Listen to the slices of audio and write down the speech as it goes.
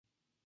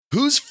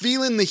Who's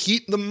feeling the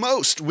heat the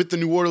most with the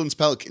New Orleans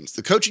Pelicans?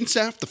 The coaching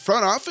staff, the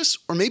front office,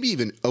 or maybe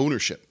even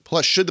ownership?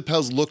 Plus, should the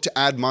Pels look to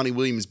add Monty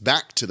Williams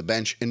back to the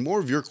bench? And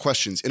more of your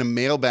questions in a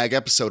mailbag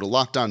episode of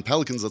Locked On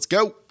Pelicans. Let's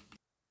go.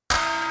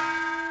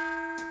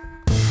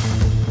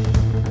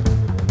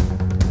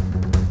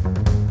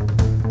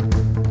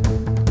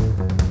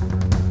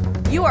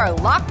 You are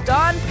Locked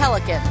On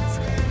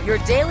Pelicans, your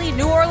daily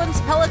New Orleans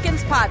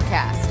Pelicans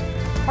podcast.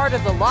 Part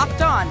of the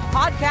Locked On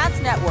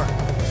Podcast Network,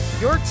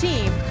 your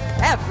team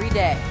every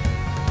day.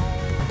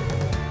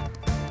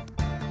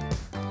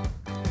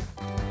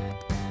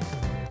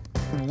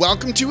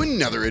 Welcome to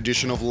another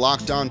edition of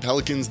Locked On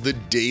Pelicans, the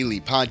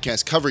daily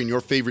podcast covering your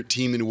favorite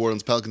team, the New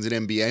Orleans Pelicans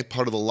and NBA,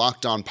 part of the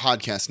Locked On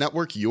Podcast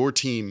Network, your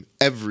team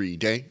every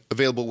day,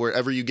 available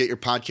wherever you get your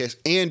podcast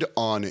and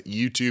on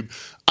YouTube.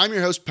 I'm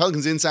your host,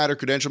 Pelicans Insider,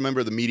 credential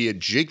member of the media,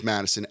 Jake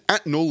Madison,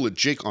 at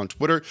NolaJake on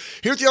Twitter.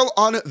 Here with y'all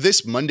on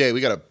this Monday.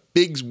 We got a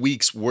big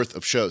week's worth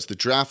of shows. The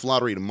draft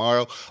lottery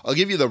tomorrow. I'll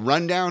give you the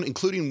rundown,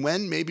 including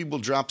when maybe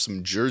we'll drop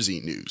some jersey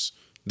news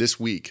this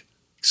week,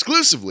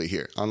 exclusively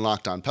here on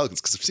Locked On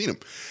Pelicans, because I've seen them.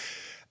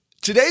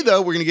 Today, though,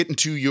 we're going to get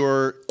into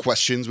your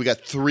questions. We got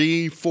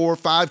 3, 4,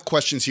 5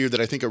 questions here that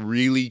I think are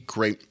really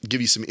great.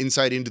 Give you some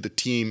insight into the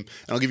team,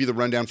 and I'll give you the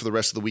rundown for the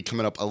rest of the week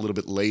coming up a little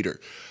bit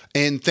later.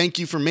 And thank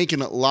you for making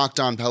Locked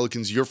On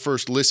Pelicans your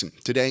first listen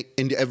today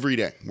and every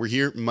day. We're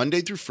here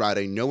Monday through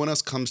Friday. No one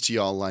else comes to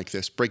y'all like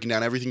this, breaking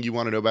down everything you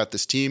want to know about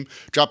this team,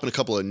 dropping a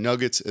couple of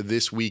nuggets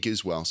this week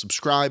as well.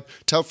 Subscribe,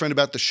 tell a friend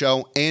about the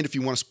show, and if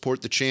you want to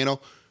support the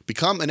channel,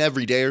 become an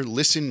everydayer,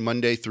 listen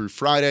Monday through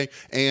Friday,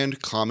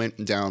 and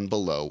comment down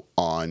below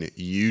on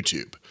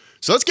YouTube.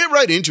 So let's get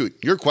right into it.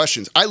 Your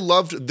questions. I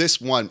loved this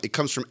one. It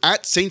comes from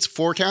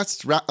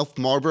 @SaintsForecasts, Ralph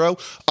Marlborough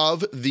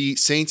of the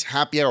Saints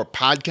Happy Hour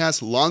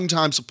podcast,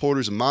 longtime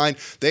supporters of mine.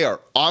 They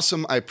are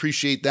awesome. I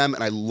appreciate them,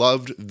 and I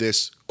loved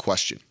this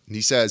question. And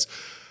he says,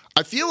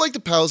 I feel like the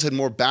Pels had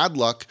more bad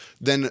luck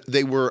than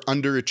they were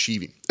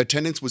underachieving.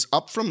 Attendance was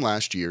up from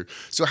last year.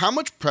 So how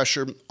much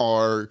pressure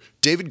are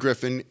David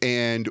Griffin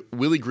and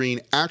Willie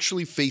Green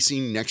actually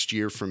facing next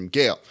year from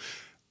Gayle?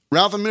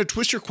 Ralph, I'm going to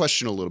twist your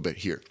question a little bit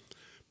here.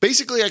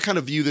 Basically, I kind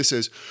of view this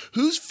as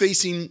who's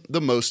facing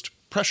the most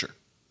pressure?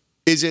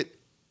 Is it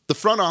the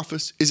front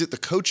office? Is it the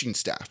coaching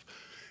staff?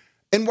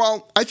 And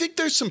while I think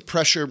there's some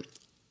pressure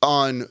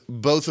on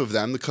both of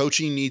them, the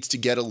coaching needs to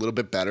get a little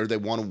bit better. They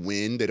want to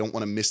win. They don't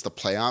want to miss the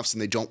playoffs,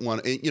 and they don't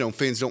want,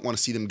 fans don't want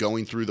to see them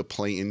going through the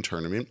play-in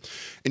tournament.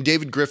 And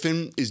David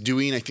Griffin is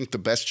doing, I think, the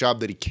best job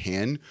that he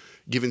can,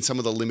 given some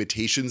of the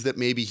limitations that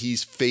maybe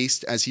he's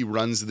faced as he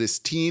runs this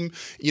team.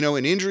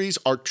 And injuries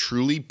are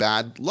truly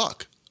bad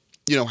luck.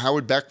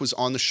 Howard Beck was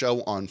on the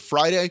show on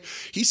Friday.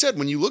 He said,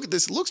 when you look at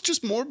this, it looks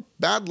just more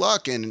bad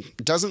luck and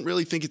doesn't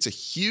really think it's a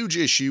huge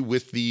issue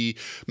with the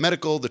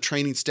medical, the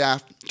training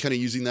staff, kind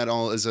of using that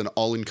all as an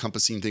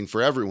all-encompassing thing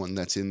for everyone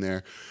that's in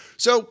there.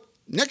 So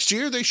next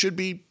year, they should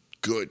be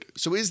good.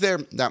 So is there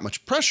that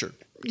much pressure?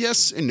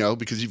 Yes and no,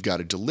 because you've got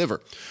to deliver.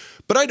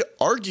 But I'd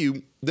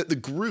argue that the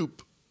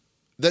group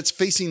that's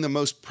facing the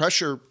most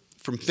pressure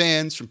from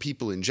fans, from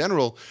people in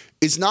general,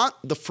 is not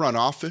the front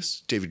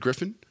office, David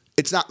Griffin.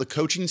 It's not the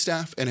coaching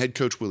staff and head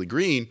coach Willie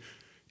Green.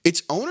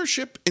 It's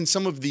ownership and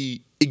some of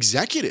the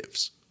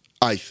executives,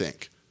 I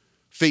think,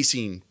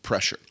 facing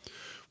pressure.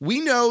 We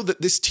know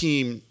that this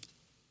team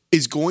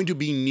is going to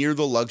be near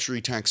the luxury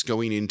tax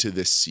going into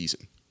this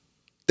season.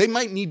 They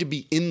might need to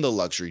be in the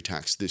luxury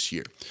tax this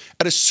year.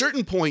 At a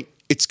certain point,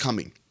 it's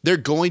coming. They're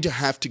going to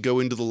have to go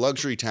into the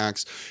luxury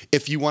tax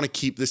if you want to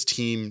keep this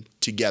team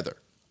together,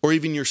 or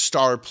even your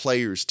star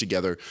players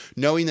together,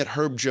 knowing that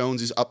Herb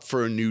Jones is up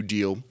for a new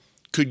deal,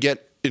 could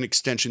get an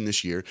extension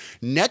this year.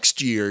 Next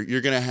year,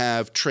 you're going to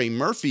have Trey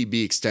Murphy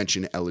be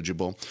extension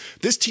eligible.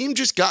 This team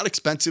just got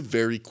expensive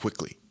very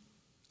quickly,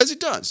 as it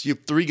does. You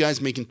have 3 guys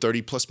making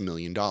 $30+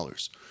 million.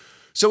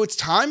 So it's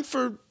time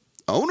for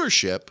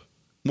ownership,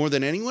 more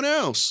than anyone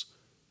else,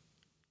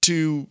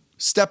 to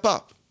step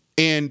up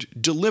and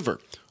deliver.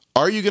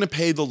 Are you going to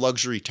pay the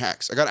luxury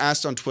tax? I got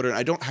asked on Twitter, and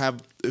I don't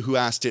have who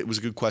asked it. It was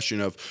a good question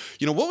of,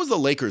 what was the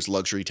Lakers'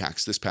 luxury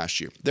tax this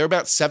past year? They're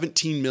about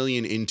 $17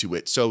 million into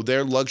it, so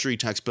their luxury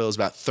tax bill is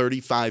about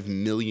 $35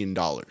 million.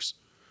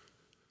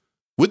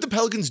 Would the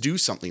Pelicans do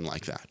something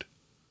like that?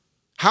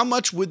 How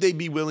much would they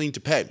be willing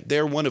to pay?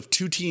 They're one of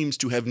 2 teams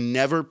to have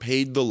never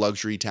paid the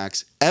luxury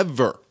tax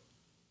ever.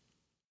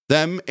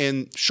 Them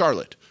and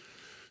Charlotte.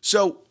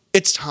 So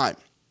it's time.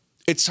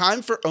 It's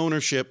time for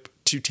ownership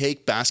to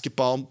take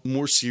basketball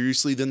more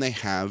seriously than they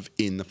have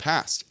in the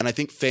past. And I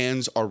think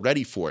fans are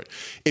ready for it.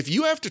 If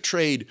you have to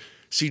trade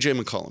CJ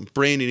McCollum,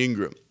 Brandon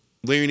Ingram,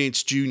 Larry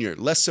Nance Jr.,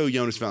 less so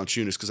Jonas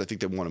Valanciunas because I think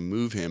they want to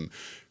move him,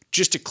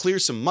 just to clear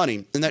some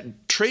money, and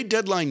that trade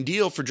deadline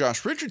deal for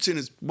Josh Richardson,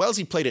 as well as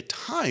he played at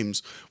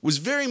times, was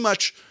very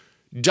much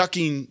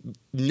ducking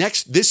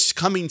this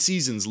coming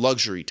season's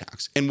luxury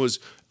tax and was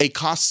a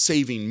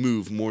cost-saving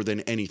move more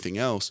than anything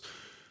else.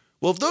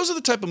 Well, if those are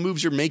the type of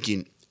moves you're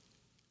making,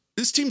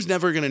 this team's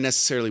never going to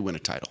necessarily win a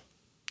title.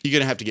 You're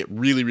going to have to get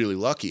really, really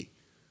lucky.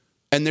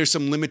 And there's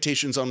some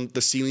limitations on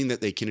the ceiling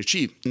that they can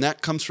achieve. And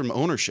that comes from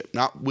ownership,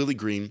 not Willie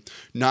Green,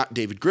 not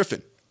David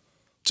Griffin.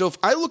 So if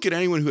I look at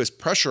anyone who has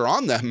pressure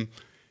on them,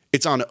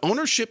 it's on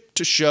ownership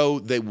to show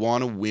they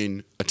want to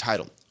win a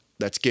title.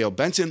 That's Gayle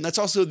Benson. That's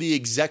also the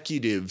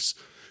executives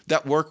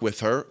that work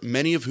with her,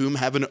 many of whom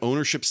have an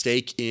ownership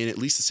stake in at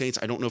least the Saints.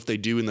 I don't know if they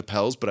do in the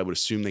Pels, but I would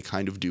assume they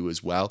kind of do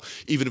as well,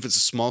 even if it's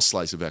a small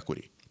slice of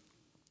equity.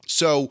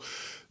 So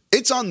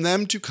it's on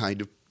them to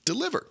kind of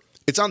deliver.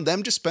 It's on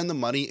them to spend the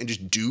money and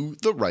just do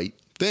the right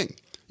thing.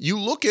 You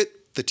look at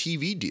the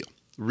TV deal.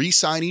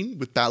 Re-signing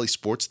with Bally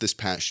Sports this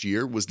past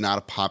year was not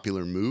a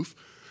popular move.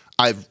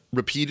 I've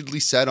repeatedly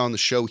said on the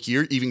show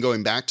here, even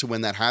going back to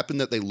when that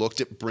happened, that they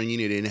looked at bringing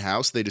it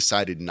in-house. They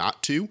decided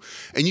not to.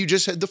 And you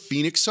just had the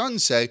Phoenix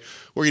Suns say,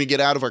 we're going to get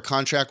out of our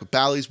contract with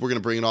Bally's. We're going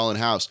to bring it all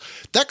in-house.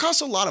 That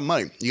costs a lot of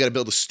money. You got to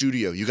build a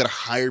studio. You got to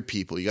hire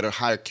people. You got to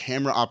hire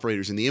camera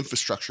operators and the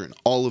infrastructure and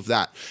all of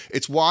that.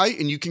 It's why,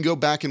 and you can go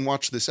back and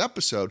watch this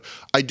episode,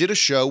 I did a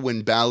show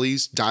when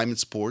Bally's, Diamond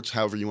Sports,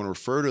 however you want to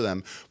refer to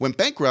them, went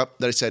bankrupt,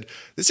 that I said,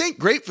 this ain't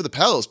great for the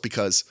Pels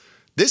because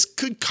this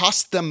could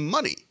cost them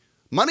money.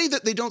 Money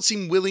that they don't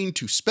seem willing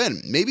to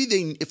spend. Maybe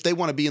if they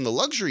want to be in the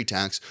luxury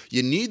tax,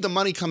 you need the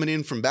money coming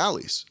in from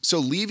Bally's. So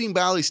leaving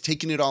Bally's,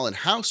 taking it all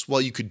in-house,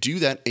 while you could do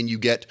that and you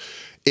get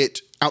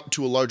it out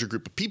to a larger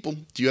group of people,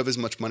 do you have as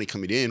much money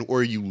coming in,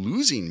 or are you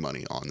losing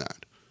money on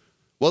that?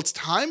 Well, it's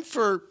time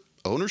for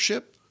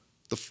ownership,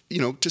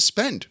 to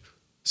spend.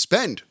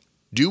 Spend.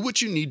 Do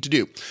what you need to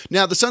do.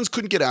 Now, the Suns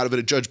couldn't get out of it.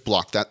 A judge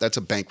blocked that. That's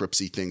a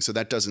bankruptcy thing, so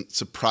that doesn't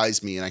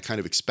surprise me, and I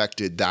kind of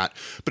expected that.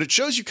 But it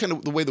shows you kind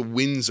of the way the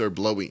winds are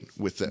blowing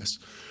with this.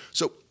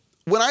 So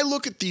when I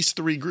look at these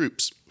three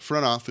groups,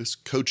 front office,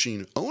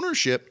 coaching,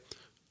 ownership,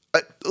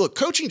 look,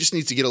 coaching just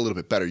needs to get a little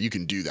bit better. You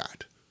can do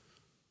that.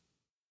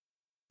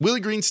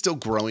 Willie Green's still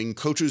growing.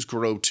 Coaches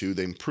grow too.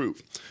 They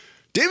improve.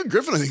 David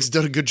Griffin, I think, has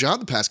done a good job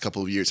the past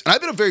couple of years, and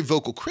I've been a very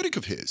vocal critic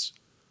of his.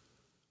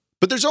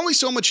 But there's only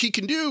so much he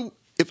can do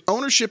if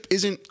ownership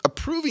isn't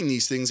approving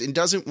these things and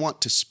doesn't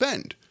want to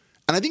spend.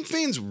 And I think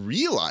fans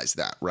realize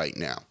that right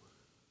now.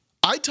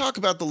 I talk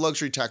about the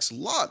luxury tax a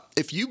lot.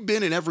 If you've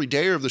been an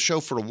everydayer of the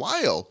show for a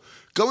while,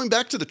 going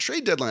back to the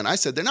trade deadline, I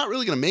said they're not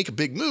really going to make a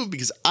big move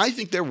because I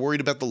think they're worried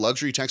about the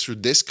luxury tax for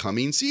this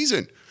coming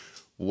season.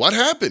 What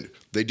happened?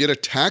 They did a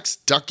tax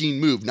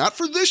ducking move, not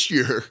for this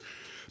year,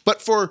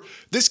 but for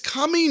this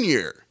coming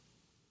year.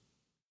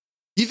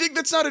 You think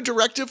that's not a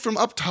directive from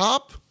up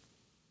top?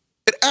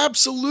 It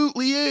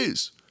absolutely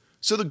is.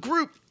 So the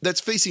group that's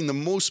facing the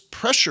most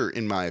pressure,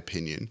 in my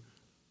opinion,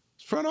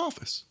 is front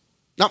office.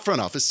 Not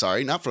front office.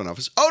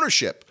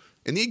 Ownership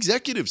and the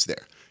executives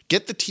there.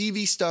 Get the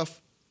TV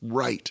stuff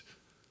right.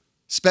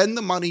 Spend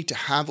the money to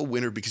have a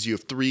winner because you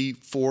have 3,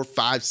 4,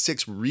 5,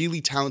 6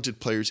 really talented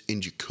players,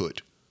 and you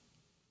could.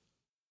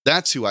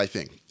 That's who I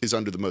think is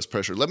under the most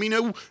pressure. Let me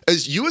know,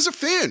 as a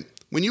fan,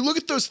 when you look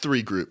at those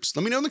three groups,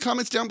 let me know in the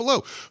comments down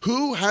below,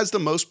 who has the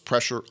most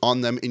pressure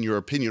on them in your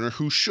opinion, or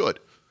who should?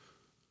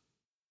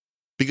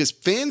 Because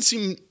fans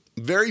seem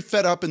very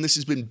fed up, and this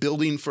has been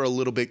building for a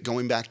little bit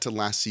going back to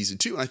last season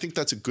too, and I think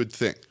that's a good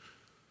thing.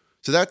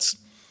 So that's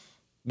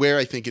where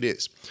I think it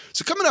is.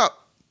 So coming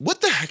up,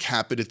 what the heck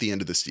happened at the end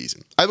of the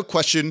season? I have a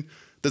question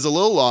that's a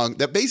little long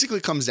that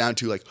basically comes down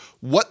to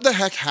what the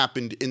heck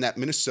happened in that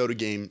Minnesota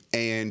game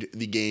and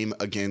the game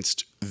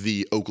against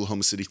the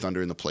Oklahoma City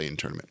Thunder in the play-in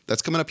tournament.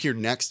 That's coming up here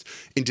next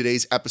in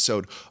today's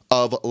episode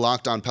of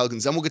Locked On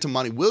Pelicans. Then we'll get to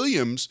Monty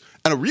Williams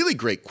and a really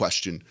great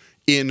question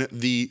in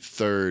the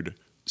third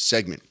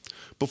segment.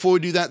 Before we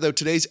do that, though,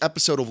 today's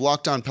episode of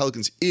Locked On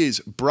Pelicans is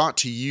brought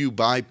to you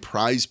by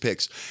Prize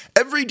Picks.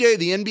 Every day,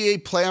 the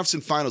NBA playoffs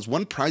and finals,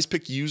 one Prize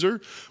Pick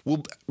user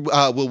will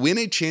win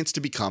a chance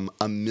to become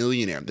a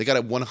millionaire. They got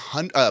a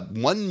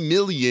 1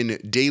 million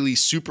daily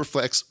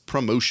Superflex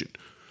promotion.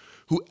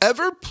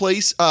 Whoever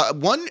plays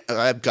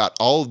I've got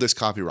all of this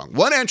copy wrong.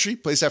 One entry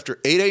placed after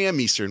 8 a.m.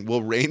 Eastern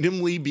will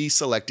randomly be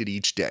selected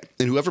each day.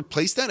 And whoever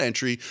placed that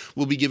entry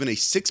will be given a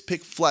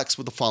 6-pick flex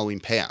with the following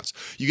payouts.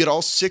 You get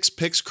all 6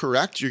 picks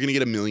correct, you're going to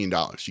get $1 million.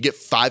 You get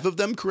 5 of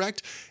them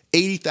correct,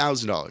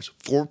 $80,000.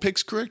 4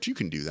 picks correct, you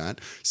can do that.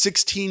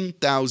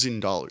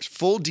 $16,000.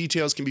 Full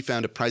details can be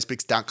found at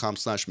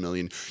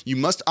prizepicks.com/million. You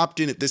must opt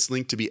in at this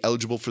link to be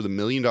eligible for the $1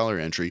 million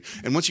entry.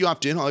 And once you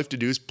opt in, all you have to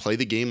do is play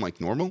the game like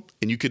normal,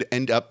 and you could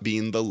end up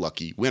being the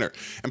lucky winner.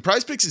 And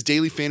Prize Picks is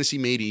daily fantasy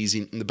made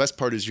easy, and the best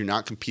part is you're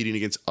not competing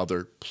against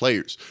other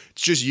players.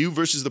 It's just you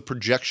versus the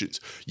projections.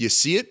 You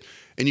see it,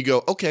 and you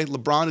go, okay,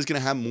 LeBron is going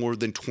to have more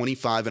than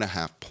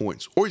 25.5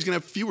 points, or he's going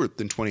to have fewer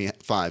than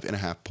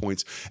 25.5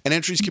 points, and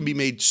entries can be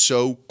made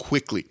so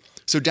quickly.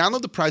 So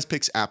download the Prize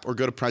Picks app or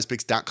go to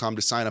prizepicks.com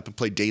to sign up and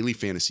play daily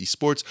fantasy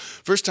sports.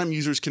 First-time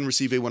users can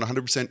receive a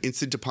 100%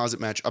 instant deposit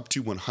match up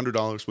to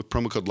 $100 with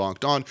promo code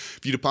Locked On.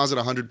 If you deposit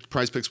 $100,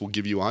 Prize Picks will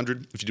give you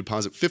 $100. If you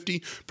deposit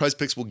 $50, Prize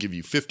Picks will give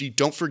you $50.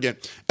 Don't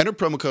forget, enter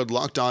promo code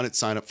Locked On at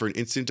sign up for an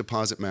instant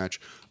deposit match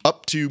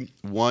up to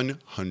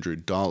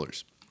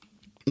 $100.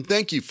 And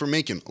thank you for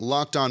making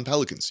Locked On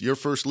Pelicans your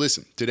first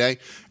listen today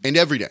and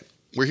every day.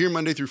 We're here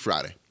Monday through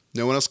Friday.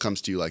 No one else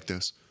comes to you like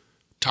this.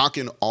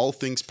 talking all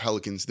things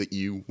Pelicans that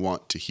you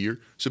want to hear.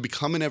 So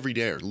become an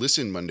everydayer.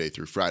 Listen Monday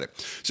through Friday.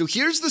 So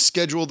here's the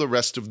schedule the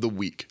rest of the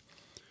week.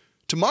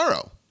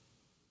 Tomorrow,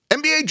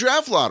 NBA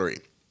Draft Lottery.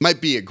 Might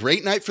be a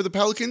great night for the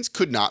Pelicans,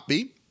 could not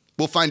be.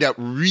 We'll find out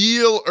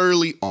real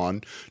early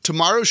on.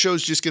 Tomorrow's show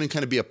is just going to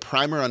kind of be a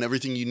primer on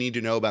everything you need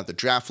to know about the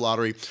draft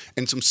lottery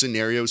and some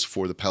scenarios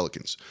for the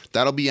Pelicans.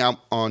 That'll be out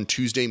on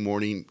Tuesday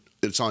morning.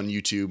 It's on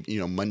YouTube,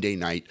 Monday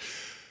night.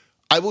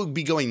 I will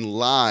be going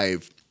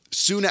live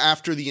soon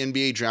after the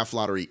NBA Draft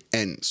Lottery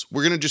ends.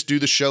 We're going to just do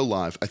the show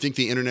live. I think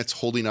the internet's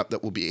holding up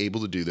that we'll be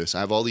able to do this. I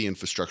have all the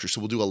infrastructure,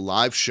 so we'll do a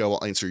live show.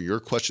 I'll answer your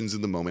questions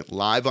in the moment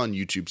live on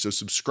YouTube. So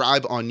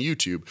subscribe on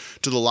YouTube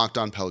to the Locked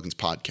On Pelicans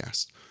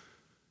podcast.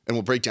 And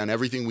we'll break down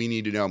everything we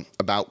need to know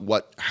about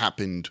what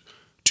happened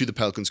to the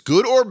Pelicans,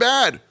 good or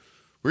bad.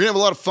 We're going to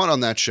have a lot of fun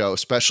on that show,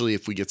 especially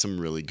if we get some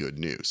really good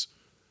news.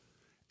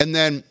 And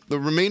then the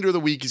remainder of the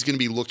week is going to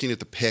be looking at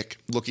the pick,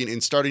 looking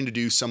and starting to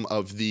do some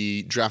of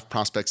the draft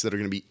prospects that are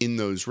going to be in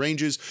those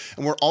ranges.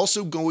 And we're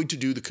also going to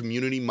do the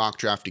community mock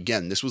draft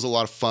again. This was a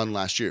lot of fun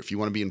last year. If you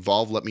want to be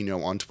involved, let me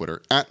know on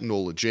Twitter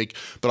 @NolaJake.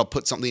 But I'll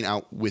put something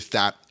out with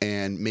that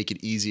and make it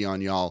easy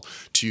on y'all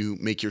to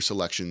make your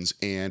selections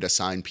and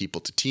assign people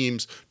to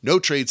teams. No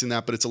trades in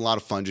that, but it's a lot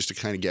of fun just to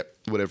kind of get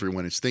what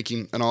everyone is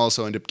thinking. And I'll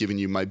also end up giving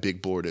you my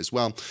big board as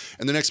well.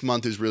 And the next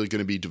month is really going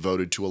to be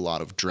devoted to a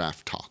lot of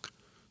draft talk.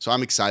 So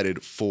I'm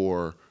excited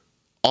for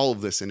all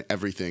of this and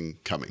everything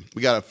coming.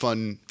 We got a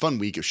fun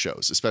week of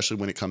shows, especially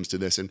when it comes to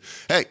this. And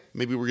hey,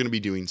 maybe we're going to be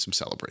doing some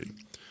celebrating.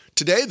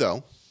 Today,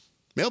 though,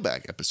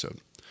 mailbag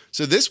episode.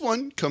 So this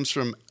one comes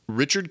from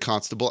Richard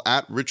Constable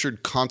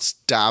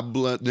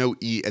 @RichardConstable, no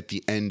E at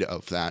the end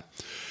of that.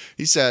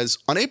 He says,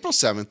 on April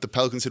 7th, the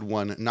Pelicans had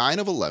won 9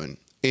 of 11.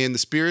 And the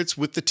spirits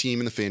with the team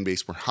and the fan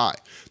base were high.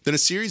 Then a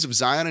series of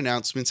Zion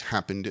announcements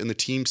happened and the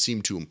team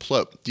seemed to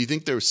implode. Do you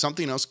think there was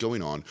something else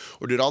going on,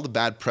 or did all the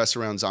bad press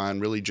around Zion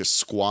really just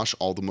squash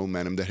all the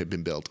momentum that had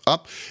been built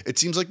up? It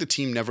seems like the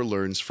team never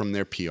learns from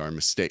their PR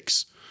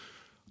mistakes.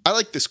 I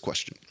like this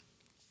question.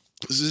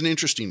 This is an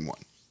interesting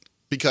one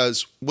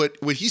because what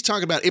he's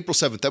talking about, April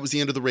 7th, that was the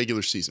end of the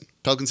regular season.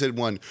 Pelicans had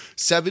won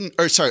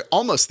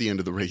almost the end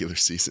of the regular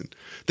season.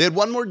 They had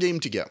one more game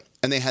to go,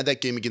 and they had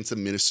that game against the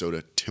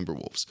Minnesota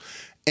Timberwolves.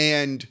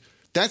 And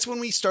that's when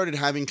we started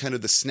having kind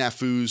of the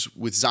snafus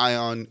with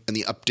Zion and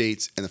the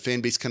updates and the fan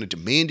base kind of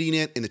demanding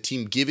it and the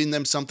team giving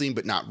them something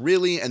but not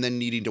really, and then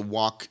needing to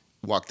walk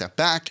that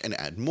back and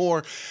add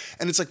more.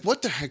 And it's like,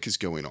 what the heck is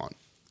going on?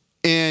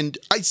 And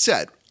I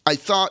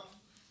thought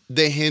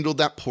they handled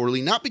that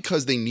poorly, not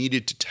because they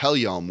needed to tell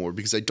y'all more,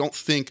 because I don't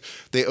think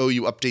they owe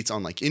you updates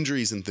on like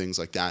injuries and things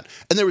like that.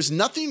 And there was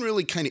nothing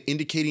really kind of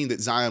indicating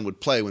that Zion would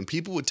play. When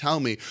people would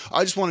tell me,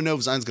 I just want to know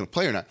if Zion's going to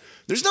play or not,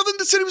 there's nothing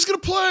that said he was going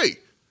to play.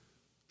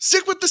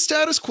 Stick with the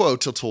status quo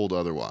till told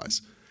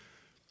otherwise.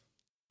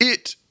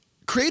 It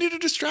created a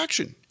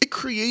distraction. I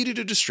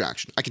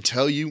can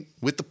tell you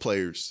with the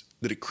players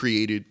that it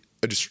created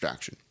a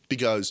distraction,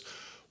 because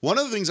one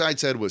of the things I'd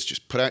said was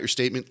just put out your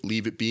statement,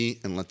 leave it be,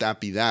 and let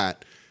that be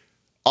that.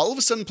 All of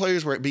a sudden,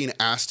 players were being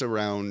asked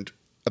around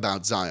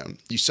about Zion.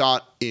 You saw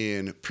it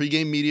in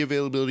pregame media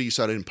availability, you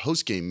saw it in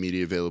postgame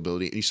media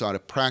availability, and you saw it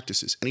at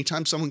practices.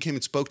 Anytime someone came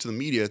and spoke to the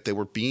media, they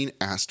were being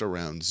asked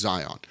around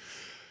Zion.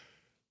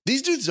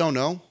 These dudes don't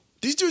know.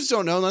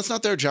 That's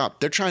not their job.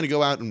 They're trying to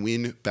go out and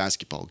win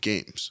basketball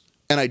games.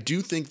 And I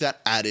do think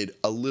that added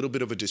a little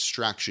bit of a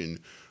distraction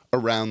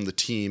around the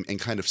team and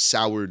kind of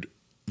soured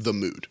the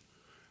mood.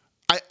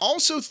 I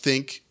also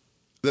think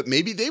that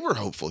maybe they were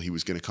hopeful he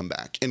was going to come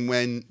back. And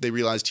when they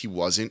realized he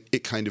wasn't,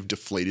 it kind of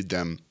deflated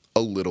them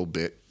a little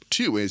bit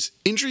too, as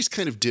injuries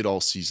kind of did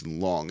all season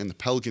long. And the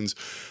Pelicans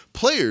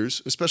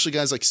players, especially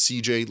guys like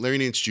CJ, Larry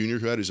Nance Jr.,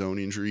 who had his own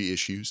injury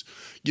issues,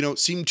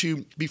 seemed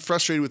to be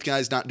frustrated with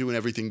guys not doing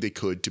everything they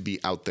could to be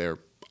out there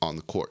on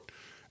the court.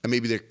 And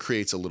maybe that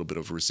creates a little bit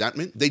of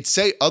resentment. They'd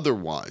say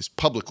otherwise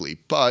publicly,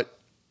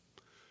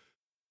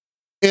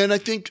 and I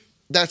think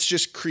that's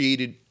just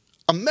created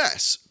a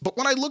mess. But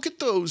when I look at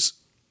those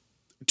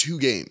two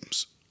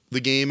games,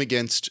 the game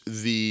against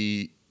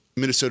the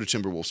Minnesota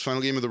Timberwolves,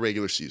 final game of the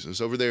regular season, it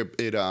was over there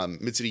at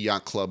Mid-City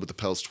Yacht Club with the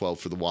Pels 12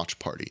 for the watch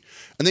party.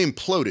 And they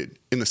imploded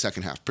in the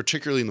second half,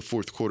 particularly in the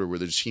fourth quarter where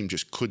the team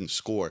just couldn't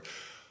score.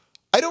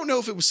 I don't know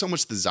if it was so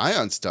much the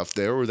Zion stuff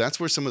there, or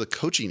that's where some of the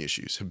coaching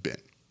issues have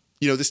been.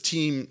 This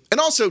team, and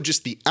also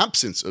just the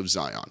absence of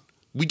Zion.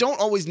 We don't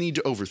always need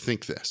to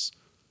overthink this.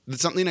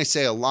 That's something I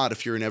say a lot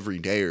if you're an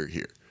everydayer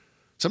here.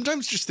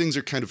 Sometimes just things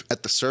are kind of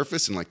at the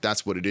surface and like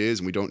that's what it is,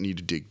 and we don't need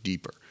to dig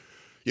deeper.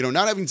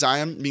 Not having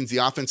Zion means the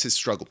offense has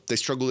struggled. They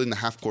struggled in the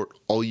half court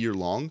all year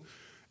long.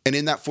 And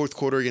in that fourth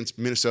quarter against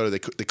Minnesota, they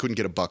couldn't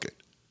get a bucket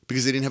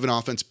because they didn't have an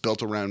offense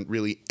built around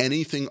really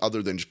anything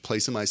other than just play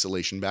some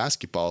isolation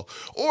basketball,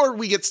 or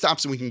we get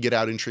stops and we can get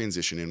out in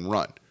transition and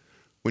run.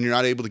 When you're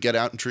not able to get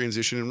out in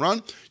transition and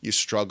run, you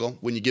struggle.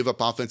 When you give up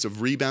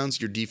offensive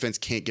rebounds, your defense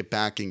can't get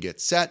back and get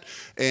set.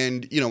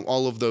 And,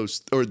 all of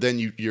those, or then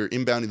you're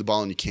inbounding the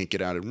ball and you can't get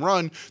out and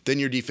run. Then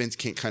your defense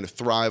can't kind of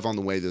thrive on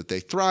the way that they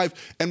thrive.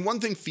 And one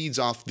thing feeds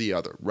off the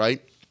other,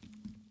 right?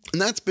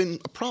 And that's been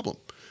a problem.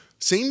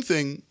 Same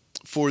thing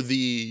for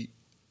the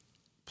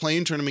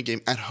play-in tournament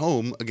game at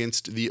home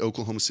against the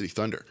Oklahoma City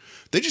Thunder.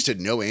 They just had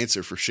no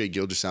answer for Shai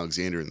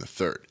Gilgeous-Alexander in the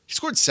third. He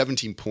scored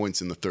 17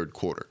 points in the third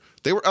quarter.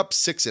 They were up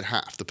 6 at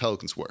half, the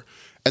Pelicans were.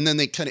 And then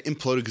they kind of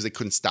imploded because they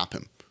couldn't stop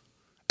him.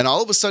 And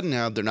all of a sudden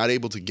now, they're not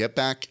able to get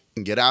back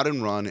and get out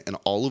and run and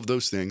all of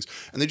those things,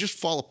 and they just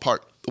fall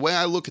apart. The way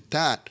I look at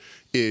that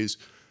is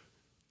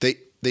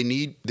they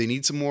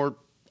need some more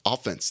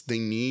offense. They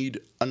need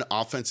an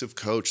offensive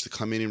coach to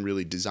come in and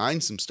really design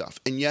some stuff.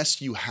 And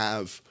yes, you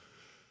have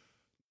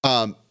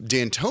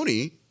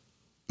D'Antoni,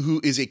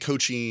 who is a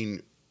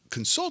coaching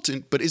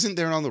consultant, but isn't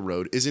there on the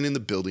road, isn't in the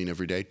building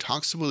every day,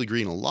 talks to Willie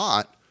Green a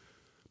lot,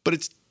 but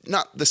it's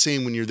not the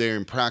same when you're there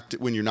in practice,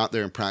 when you're not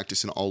there in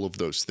practice and all of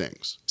those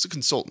things. He's a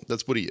consultant.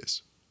 That's what he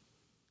is.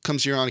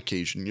 Comes here on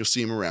occasion. You'll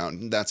see him around,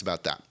 and that's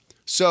about that.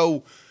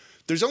 So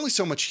there's only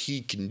so much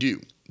he can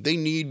do. They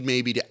need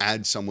maybe to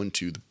add someone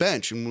to the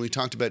bench. And when we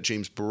talked about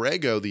James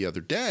Borrego the other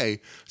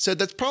day, said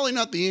that's probably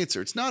not the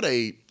answer. It's not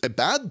a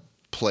bad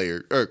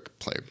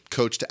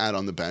coach to add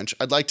on the bench.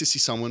 I'd like to see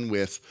someone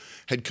with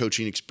head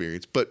coaching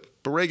experience, but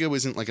Borrego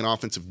isn't like an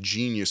offensive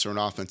genius or an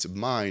offensive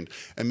mind,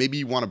 and maybe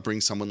you want to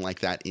bring someone like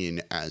that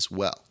in as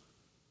well.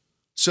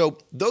 So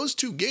those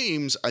two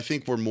games, I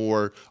think, were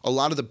more a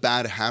lot of the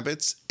bad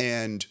habits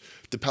and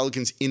the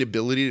Pelicans'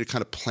 inability to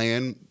kind of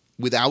plan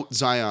without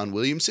Zion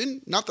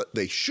Williamson. Not that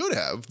they should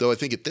have, though I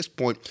think at this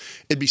point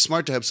it'd be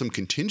smart to have some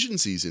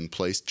contingencies in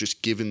place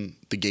just given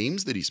the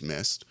games that he's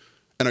missed.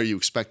 And are you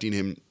expecting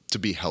him to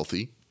be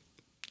healthy?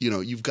 You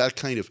know, you've got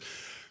to kind of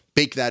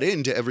bake that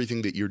into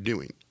everything that you're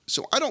doing.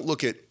 So I don't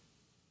look at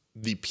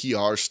the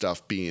PR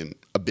stuff being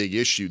a big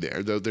issue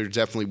there, though there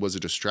definitely was a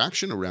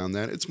distraction around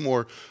that. It's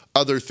more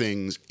other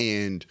things,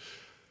 and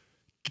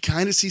you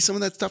kind of see some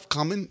of that stuff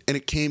coming, and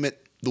it came at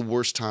the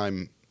worst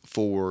time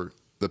for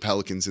the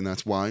Pelicans, and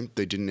that's why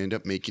they didn't end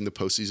up making the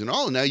postseason at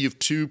all. And now you have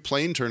two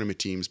play-in tournament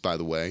teams, by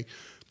the way,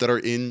 that are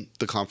in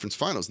the conference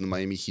finals, the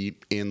Miami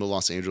Heat and the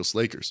Los Angeles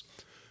Lakers.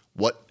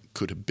 What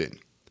could have been?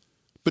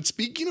 But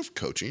speaking of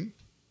coaching,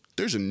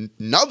 there's a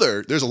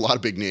lot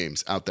of big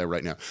names out there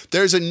right now.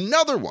 There's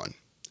another one,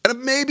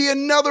 and maybe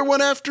another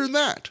one after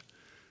that,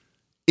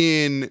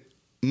 in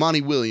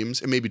Monty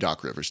Williams and maybe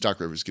Doc Rivers. Doc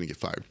Rivers is going to get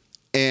fired.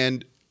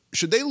 And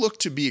should they look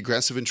to be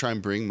aggressive and try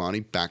and bring Monty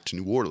back to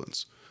New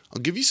Orleans?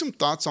 I'll give you some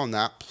thoughts on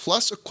that,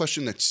 plus a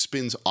question that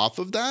spins off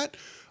of that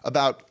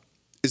about,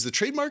 is the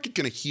trade market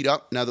going to heat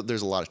up now that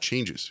there's a lot of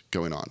changes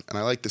going on? And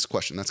I like this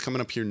question. That's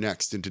coming up here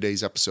next in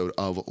today's episode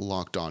of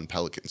Locked On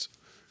Pelicans.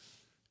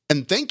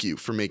 And thank you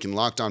for making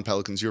Locked On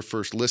Pelicans your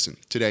first listen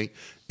today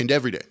and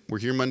every day. We're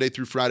here Monday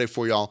through Friday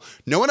for y'all.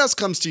 No one else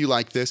comes to you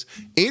like this,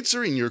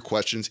 answering your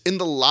questions in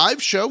the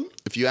live show.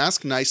 If you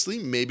ask nicely,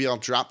 maybe I'll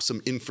drop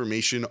some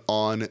information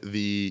on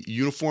the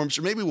uniforms,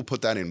 or maybe we'll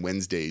put that in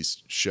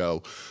Wednesday's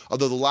show.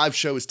 Although the live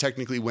show is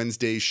technically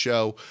Wednesday's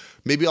show,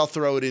 maybe I'll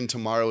throw it in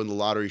tomorrow in the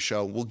lottery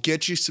show. We'll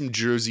get you some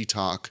jersey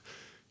talk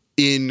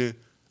in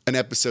an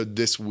episode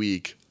this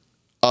week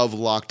of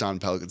Locked On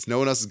Pelicans. No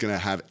one else is going to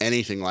have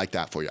anything like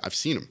that for you. I've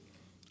seen them.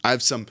 I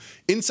have some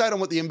insight on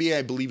what the NBA,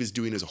 I believe, is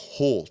doing as a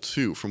whole,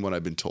 too, from what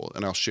I've been told.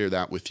 And I'll share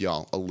that with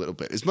y'all a little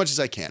bit, as much as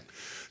I can.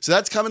 So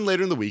that's coming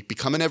later in the week. Be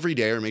coming every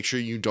day, or make sure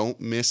you don't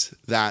miss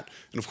that.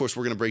 And, of course,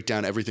 we're going to break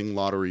down everything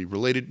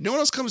lottery-related. No one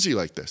else comes to you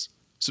like this.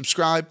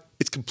 Subscribe.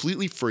 It's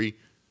completely free.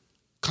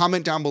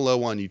 Comment down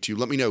below on YouTube.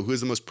 Let me know who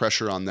has the most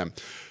pressure on them.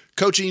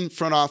 Coaching,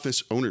 front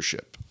office,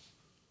 ownership.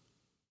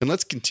 And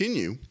let's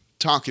continue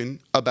talking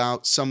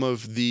about some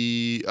of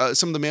the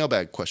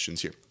mailbag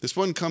questions here. This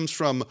one comes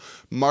from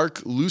Mark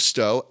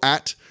Lusto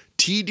at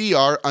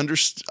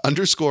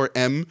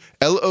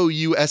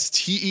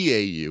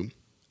TDR_MLOUSTEAU.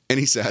 And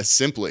he says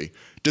simply,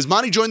 does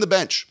Monty join the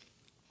bench?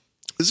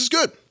 This is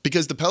good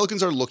because the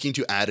Pelicans are looking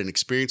to add an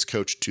experienced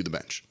coach to the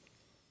bench.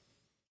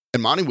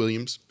 And Monty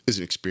Williams is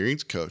an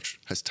experienced coach,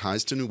 has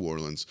ties to New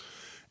Orleans,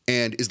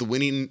 and is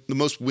the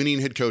most winning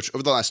head coach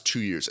over the last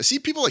 2 years. I see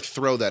people like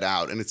throw that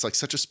out, and it's like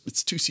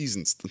it's 2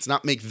 seasons. Let's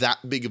not make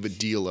that big of a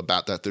deal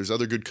about that. There's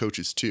other good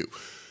coaches too.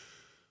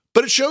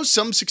 But it shows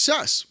some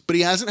success, but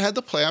he hasn't had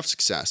the playoff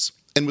success.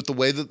 And with the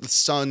way that the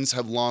Suns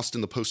have lost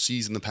in the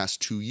postseason the past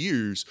 2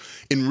 years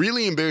in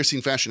really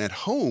embarrassing fashion at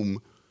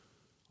home,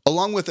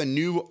 along with a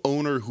new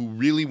owner who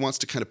really wants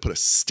to kind of put a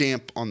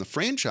stamp on the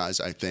franchise,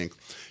 I think,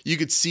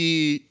 you'd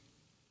see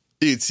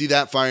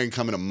that firing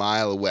coming a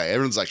mile away.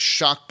 Everyone's like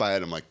shocked by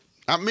it. I'm like,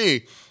 not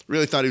me.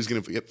 Really thought he was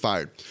going to get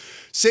fired.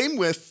 Same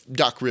with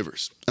Doc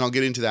Rivers. And I'll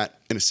get into that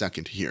in a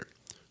second here.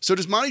 So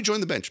does Monty join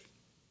the bench?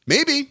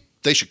 Maybe.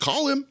 They should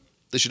call him.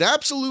 They should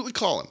absolutely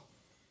call him.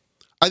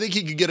 I think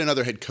he could get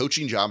another head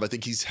coaching job. I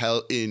think he's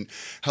held in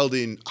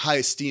high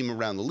esteem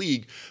around the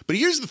league. But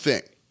here's the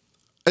thing.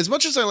 As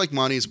much as I like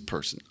Monty as a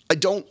person, I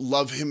don't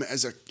love him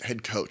as a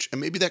head coach.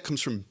 And maybe that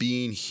comes from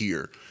being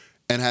here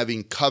and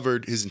having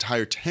covered his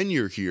entire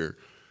tenure here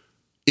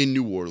in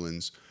New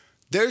Orleans.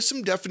 There's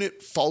some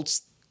definite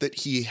faults that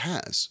he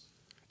has.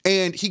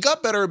 And he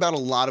got better about a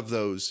lot of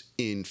those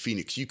in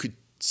Phoenix. You could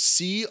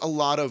see a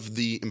lot of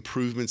the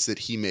improvements that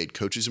he made.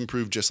 Coaches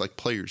improve just like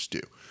players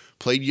do.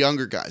 Played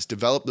younger guys,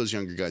 developed those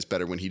younger guys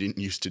better when he didn't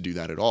used to do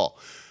that at all.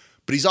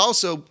 But he's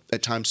also,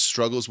 at times,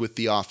 struggles with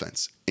the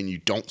offense. And you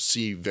don't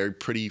see very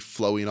pretty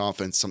flowing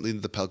offense, something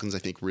that the Pelicans, I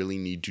think, really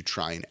need to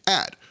try and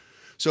add.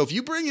 So if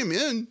you bring him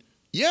in,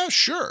 yeah,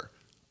 sure.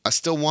 I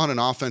still want an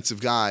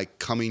offensive guy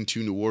coming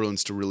to New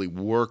Orleans to really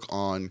work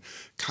on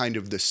kind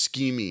of the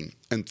scheming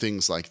and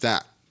things like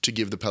that, to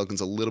give the Pelicans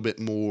a little bit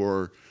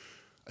more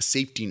a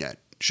safety net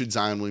should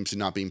Zion Williamson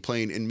not be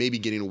playing, and maybe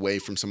getting away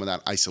from some of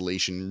that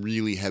isolation,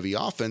 really heavy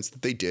offense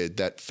that they did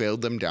that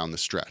failed them down the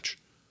stretch.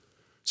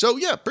 So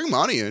yeah, bring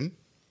Monty in.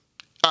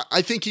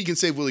 I think he can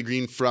save Willie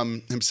Green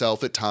from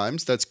himself at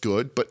times. That's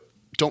good, but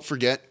don't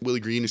forget, Willie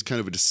Green is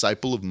kind of a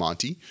disciple of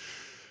Monty.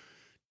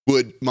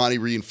 Would Monty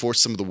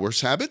reinforce some of the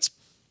worst habits?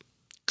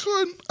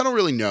 Could. I don't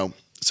really know.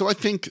 So I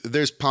think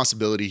there's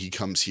possibility he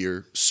comes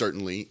here,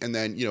 certainly, and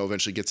then,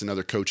 eventually gets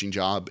another coaching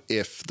job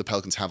if the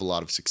Pelicans have a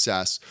lot of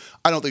success.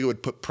 I don't think it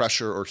would put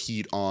pressure or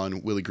heat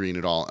on Willie Green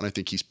at all, and I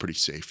think he's pretty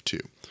safe too.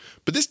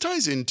 But this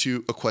ties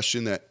into a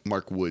question that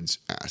Mark Woods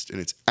asked, and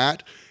it's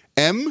at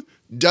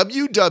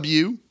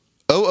MWWOODS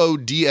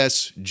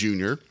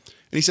Jr.,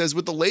 and he says,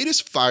 with the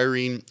latest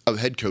firing of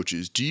head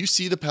coaches, do you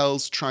see the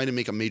Pels trying to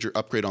make a major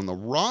upgrade on the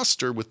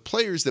roster with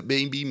players that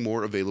may be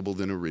more available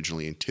than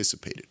originally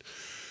anticipated?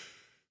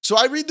 So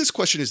I read this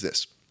question as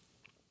this.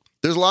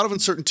 There's a lot of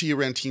uncertainty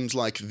around teams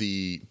like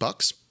the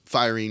Bucks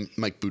firing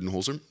Mike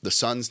Budenholzer, the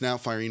Suns now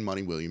firing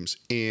Monty Williams,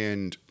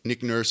 and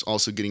Nick Nurse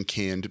also getting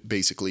canned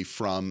basically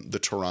from the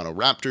Toronto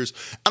Raptors.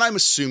 And I'm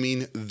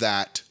assuming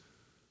that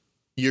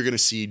you're going to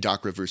see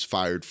Doc Rivers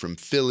fired from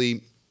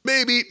Philly,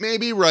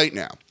 maybe right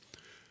now.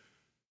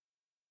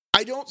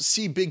 I don't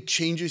see big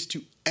changes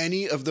to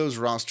any of those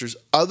rosters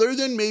other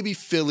than maybe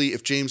Philly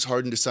if James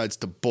Harden decides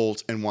to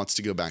bolt and wants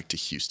to go back to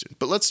Houston.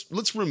 But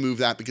let's remove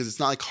that because it's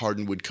not like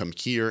Harden would come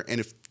here. And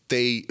if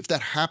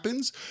that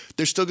happens,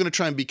 they're still going to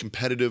try and be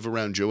competitive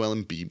around Joel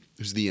Embiid,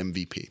 who's the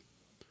MVP.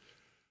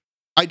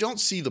 I don't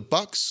see the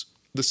Bucks,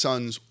 the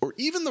Suns, or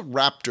even the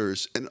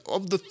Raptors, and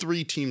of the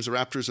three teams, the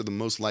Raptors are the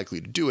most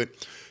likely to do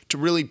it, to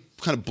really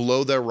kind of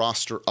blow their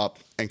roster up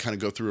and kind of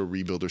go through a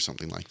rebuild or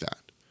something like that.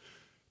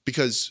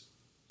 Because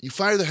you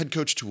fire the head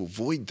coach to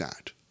avoid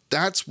that.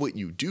 That's what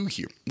you do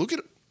here. Look at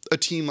a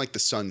team like the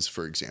Suns,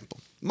 for example.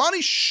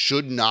 Monty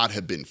should not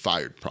have been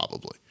fired,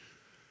 probably.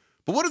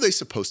 But what are they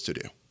supposed to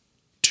do?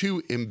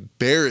 2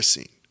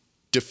 embarrassing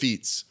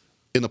defeats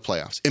in the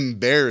playoffs.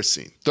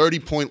 Embarrassing.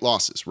 30-point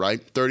losses,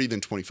 right? 30,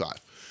 then 25.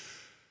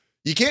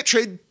 You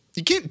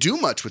can't do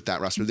much with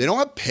that roster. They don't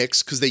have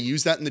picks because they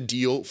use that in the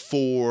deal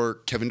for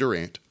Kevin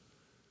Durant.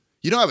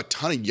 You don't have a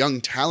ton of young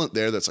talent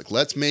there that's like,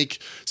 let's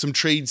make some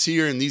trades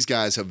here and these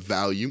guys have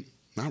value.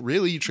 Not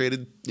really. You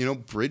traded,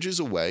 Bridges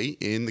away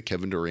in the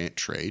Kevin Durant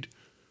trade.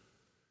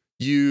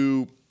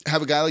 You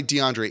have a guy like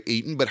DeAndre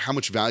Ayton, but how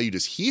much value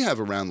does he have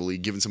around the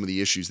league given some of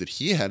the issues that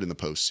he had in the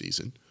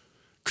postseason?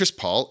 Chris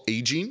Paul,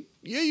 aging.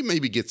 Yeah, you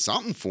maybe get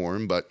something for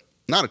him, but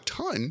not a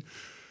ton.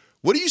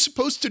 What are you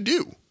supposed to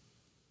do?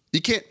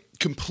 You can't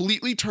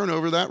completely turn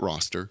over that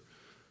roster.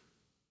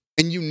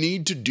 And you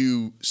need to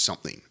do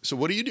something. So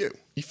what do?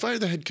 You fire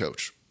the head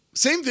coach.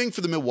 Same thing for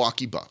the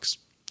Milwaukee Bucks.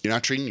 You're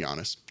not trading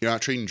Giannis. You're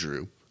not trading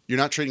Drew. You're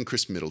not trading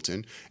Chris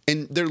Middleton.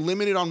 And they're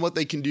limited on what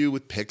they can do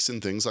with picks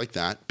and things like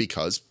that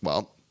because,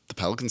 well, the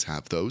Pelicans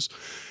have those.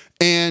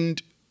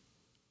 And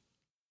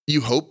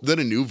you hope that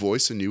a new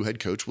voice, a new head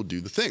coach will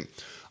do the thing.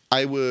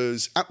 I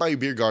was at Bayou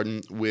Beer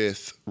Garden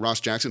with Ross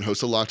Jackson,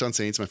 host of Locked On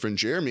Saints, my friend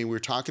Jeremy. We were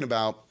talking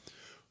about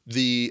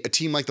a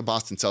team like the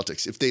Boston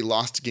Celtics, if they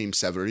lost Game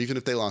 7 or even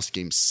if they lost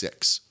Game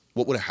 6,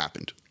 what would have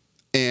happened?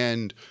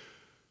 And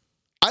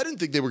I didn't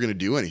think they were going to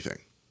do anything.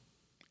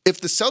 If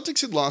the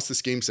Celtics had lost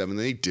this Game 7,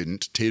 they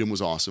didn't. Tatum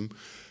was awesome.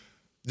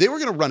 They were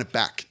going to run it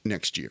back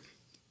next year.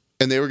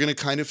 And they were going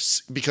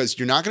to because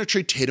you're not going to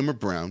trade Tatum or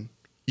Brown.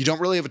 You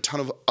don't really have a ton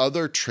of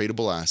other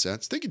tradable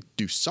assets. They could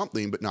do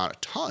something, but not a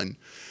ton.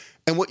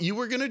 And what you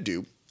were going to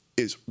do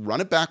is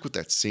run it back with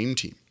that same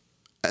team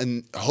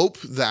and hope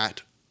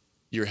that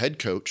your head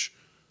coach,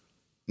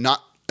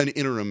 not an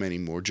interim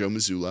anymore, Joe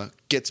Mazzulla,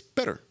 gets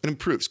better and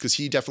improves because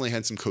he definitely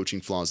had some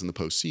coaching flaws in the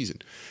postseason.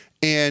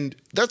 And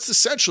that's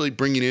essentially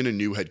bringing in a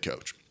new head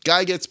coach.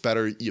 Guy gets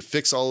better, you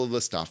fix all of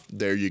the stuff,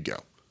 there you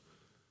go.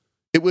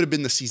 It would have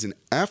been the season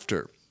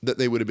after that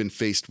they would have been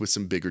faced with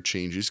some bigger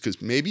changes because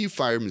maybe you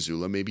fire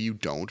Mazzulla, maybe you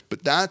don't,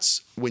 but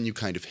that's when you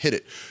kind of hit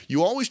it.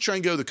 You always try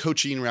and go the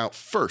coaching route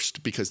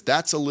first because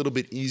that's a little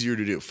bit easier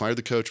to do. Fire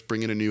the coach,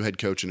 bring in a new head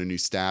coach and a new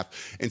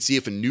staff, and see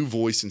if a new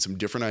voice and some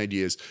different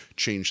ideas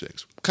change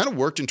things. Kind of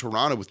worked in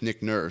Toronto with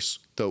Nick Nurse,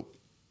 though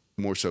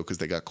more so because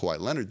they got Kawhi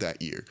Leonard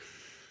that year.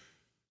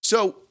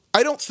 So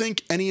I don't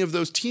think any of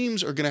those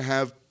teams are going to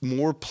have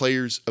more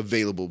players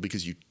available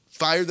because you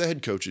fire the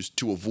head coaches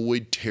to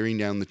avoid tearing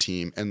down the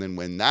team. And then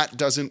when that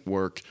doesn't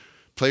work,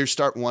 players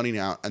start wanting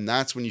out, and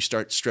that's when you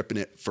start stripping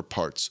it for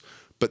parts.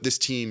 But this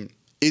team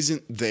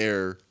isn't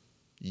there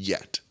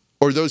yet.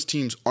 or those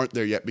teams aren't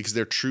there yet because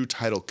they're true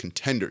title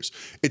contenders.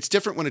 It's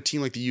different when a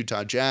team like the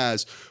Utah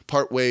Jazz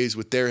part ways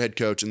with their head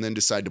coach and then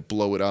decide to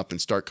blow it up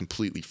and start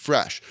completely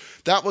fresh.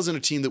 That wasn't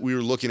a team that we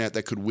were looking at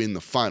that could win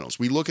the finals.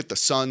 We look at the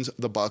Suns,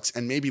 the Bucks,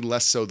 and maybe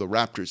less so the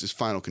Raptors as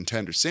final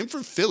contenders. Same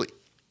for Philly.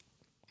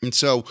 And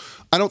so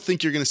I don't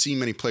think you're going to see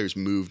many players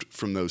moved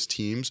from those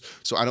teams,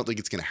 so I don't think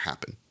it's going to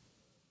happen.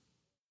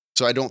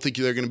 So I don't think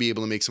they're going to be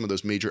able to make some of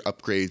those major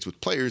upgrades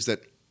with players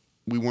that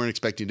we weren't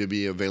expecting to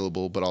be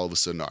available, but all of a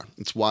sudden are.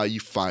 It's why you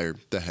fire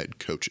the head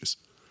coaches.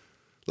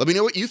 Let me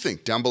know what you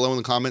think down below in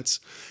the comments.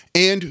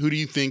 And who do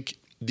you think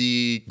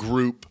the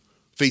group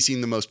facing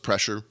the most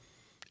pressure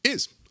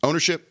is?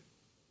 Ownership,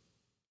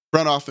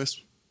 front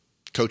office,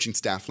 coaching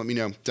staff? Let me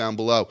know down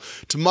below.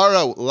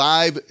 Tomorrow,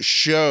 live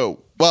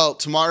show. Well,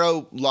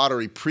 tomorrow,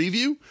 lottery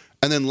preview.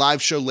 And then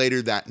live show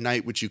later that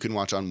night, which you can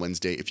watch on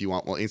Wednesday if you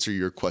want. We'll answer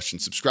your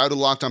questions. Subscribe to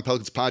the Locked On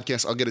Pelicans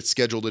podcast. I'll get it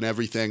scheduled and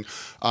everything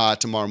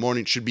tomorrow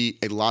morning. It should be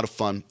a lot of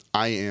fun.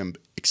 I am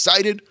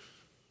excited.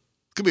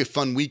 It's going to be a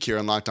fun week here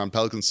on Locked On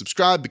Pelicans.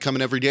 Subscribe, become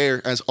an everydayer.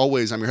 As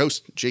always, I'm your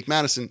host, Jake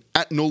Madison,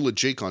 at NOLA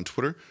Jake on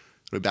Twitter.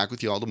 I'll be back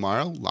with you all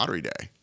tomorrow, Lottery Day.